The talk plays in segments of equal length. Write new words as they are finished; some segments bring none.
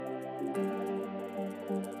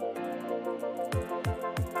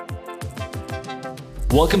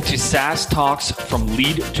Welcome to SaaS Talks from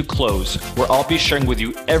Lead to Close, where I'll be sharing with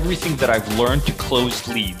you everything that I've learned to close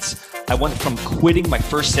leads. I went from quitting my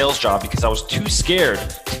first sales job because I was too scared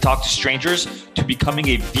to talk to strangers to becoming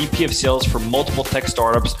a VP of sales for multiple tech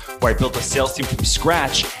startups where I built a sales team from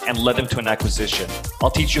scratch and led them to an acquisition.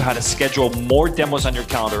 I'll teach you how to schedule more demos on your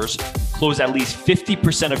calendars, close at least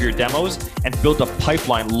 50% of your demos, and build a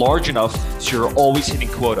pipeline large enough so you're always hitting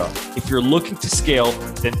quota. If you're looking to scale,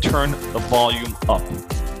 then turn the volume up.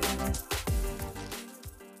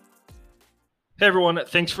 Hey everyone,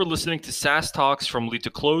 thanks for listening to SaaS Talks from Lead to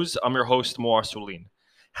Close. I'm your host, Mo Assoulin.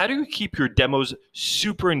 How do you keep your demos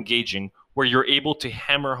super engaging where you're able to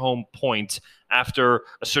hammer home points after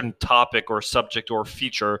a certain topic or subject or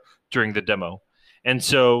feature during the demo? And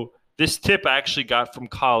so this tip I actually got from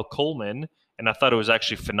Kyle Coleman, and I thought it was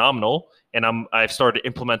actually phenomenal. And I've started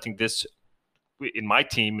implementing this in my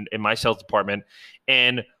team, in my sales department.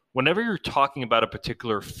 And whenever you're talking about a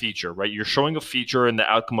particular feature, right, you're showing a feature and the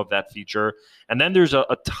outcome of that feature. And then there's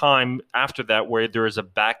a time after that where there is a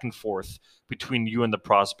back and forth between you and the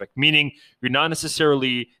prospect, meaning you're not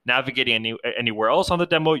necessarily navigating anywhere else on the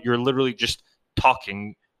demo. You're literally just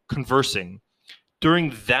talking, conversing.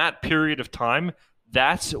 During that period of time,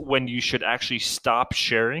 that's when you should actually stop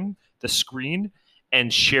sharing the screen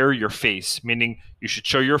and share your face, meaning you should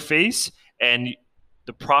show your face and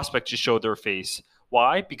the prospect should show their face.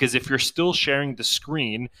 Why? Because if you're still sharing the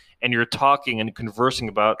screen and you're talking and conversing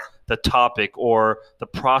about the topic, or the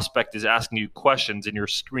prospect is asking you questions and your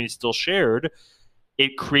screen is still shared,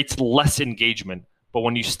 it creates less engagement. But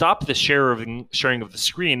when you stop the sharing of the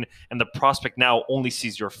screen and the prospect now only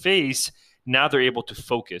sees your face, now they're able to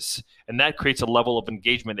focus. And that creates a level of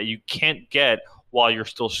engagement that you can't get while you're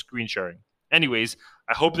still screen sharing. Anyways,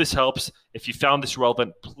 I hope this helps. If you found this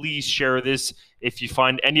relevant, please share this. If you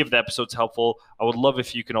find any of the episodes helpful, I would love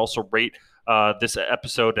if you can also rate this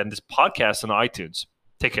episode and this podcast on iTunes.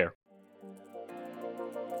 Take care.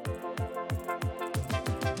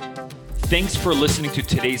 Thanks for listening to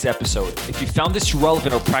today's episode. If you found this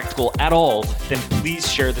relevant or practical at all, then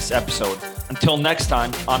please share this episode. Until next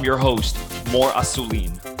time, I'm your host, Mo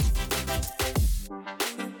Assoulin.